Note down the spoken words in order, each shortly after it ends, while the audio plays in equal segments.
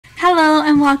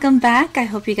welcome back. I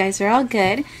hope you guys are all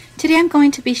good. Today I'm going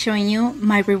to be showing you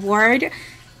my reward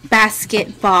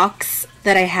basket box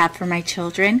that I have for my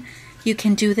children. You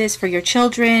can do this for your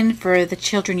children, for the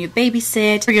children you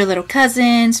babysit, for your little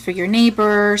cousins, for your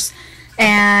neighbors,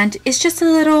 and it's just a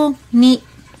little neat.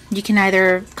 You can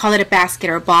either call it a basket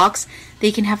or a box.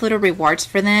 They can have little rewards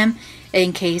for them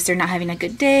in case they're not having a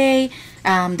good day,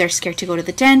 they're scared to go to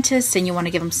the dentist, and you want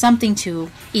to give them something to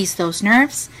ease those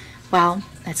nerves. Well,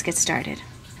 let's get started.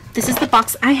 This is the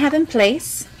box I have in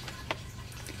place.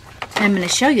 I'm going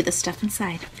to show you the stuff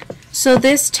inside. So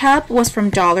this tub was from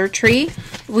Dollar Tree.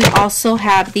 We also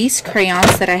have these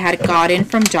crayons that I had gotten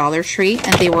from Dollar Tree,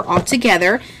 and they were all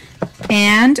together.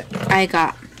 And I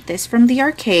got this from the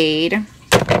arcade.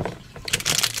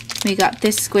 We got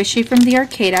this squishy from the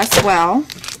arcade as well.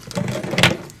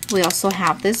 We also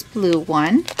have this blue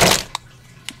one.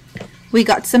 We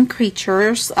got some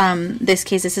creatures. This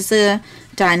case, this is a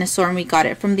dinosaur, and we got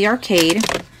it from the arcade.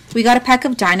 We got a pack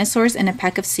of dinosaurs and a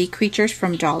pack of sea creatures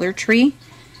from Dollar Tree.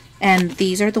 And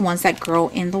these are the ones that grow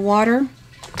in the water.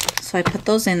 So I put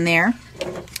those in there.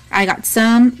 I got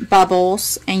some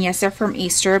bubbles, and yes, they're from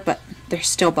Easter, but they're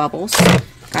still bubbles.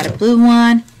 Got a blue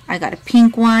one. I got a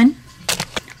pink one.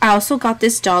 I also got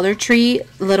this Dollar Tree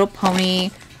little pony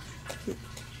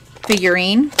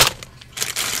figurine.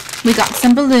 We got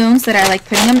some balloons that I like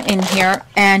putting them in here,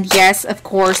 and yes, of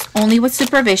course, only with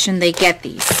supervision they get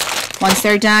these. Once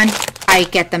they're done, I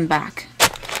get them back.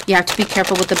 You have to be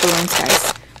careful with the balloons,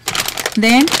 guys.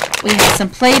 Then we have some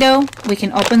Play-Doh. We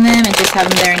can open them and just have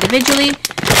them there individually.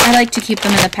 I like to keep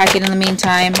them in the packet in the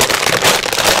meantime,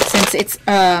 since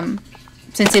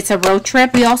it's a road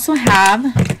trip. We also have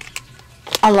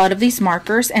a lot of these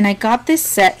markers, and I got this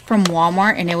set from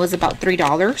Walmart, and it was about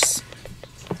 $3.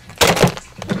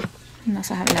 And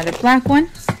also have another black one.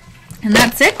 And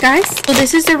that's it, guys. So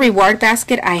this is the reward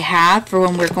basket I have for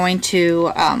when we're going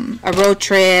to a road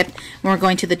trip, when we're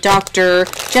going to the doctor,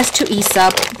 just to ease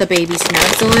up the baby's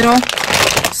nerves a little.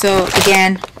 So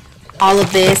again, all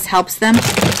of this helps them.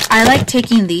 I like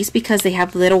taking these because they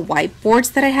have little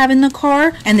whiteboards that I have in the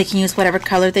car, and they can use whatever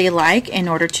color they like in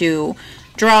order to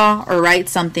draw or write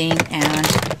something,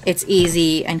 and it's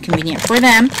easy and convenient for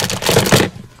them.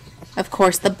 Of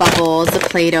course, the bubbles, the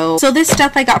Play-Doh. So this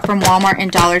stuff I got from Walmart and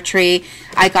Dollar Tree.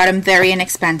 I got them very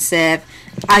inexpensive.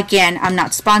 Again, I'm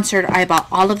not sponsored. I bought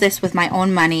all of this with my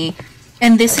own money.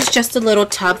 And this is just a little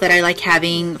tub that I like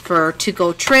having for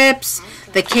to-go trips,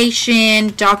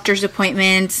 vacation, doctor's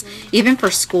appointments, even for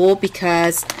school,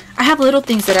 because I have little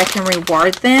things that I can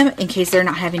reward them in case they're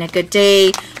not having a good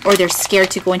day or they're scared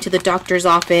to go into the doctor's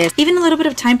office. Even a little bit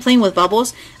of time playing with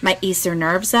bubbles might ease their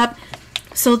nerves up.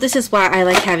 So this is why I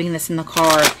like having this in the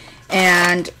car.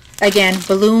 And again,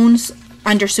 balloons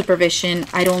under supervision.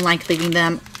 I don't like leaving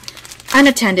them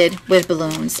unattended with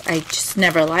balloons. I just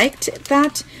never liked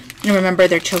that. And remember,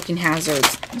 they're choking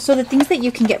hazards. So the things that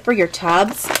you can get for your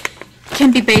tubs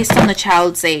can be based on the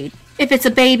child's age. If it's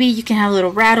a baby, you can have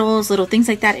little rattles, little things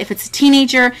like that. If it's a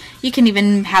teenager, you can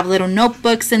even have little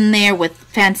notebooks in there with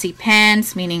fancy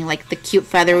pens, meaning like the cute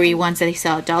feathery ones that they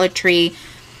sell at Dollar Tree.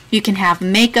 You can have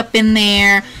makeup in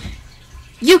there.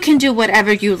 You can do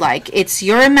whatever you like. It's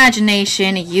your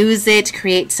imagination. Use it.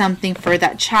 Create something for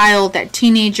that child, that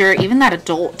teenager, even that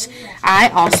adult. I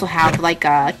also have like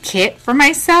a kit for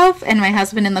myself and my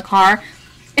husband in the car.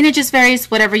 And it just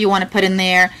varies whatever you want to put in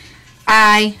there.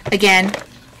 I, again,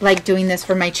 like doing this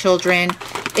for my children.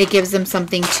 It gives them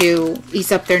something to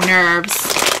ease up their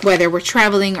nerves, whether we're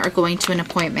traveling or going to an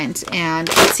appointment. And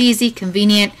it's easy,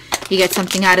 convenient. You get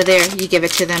something out of there, you give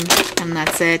it to them, and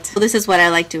that's it. So this is what I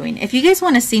like doing. If you guys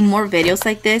want to see more videos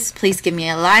like this, please give me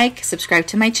a like, subscribe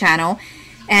to my channel,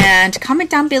 and comment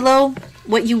down below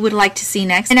what you would like to see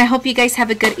next. And I hope you guys have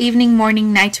a good evening,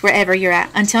 morning, night, wherever you're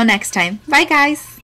at. Until next time, bye guys!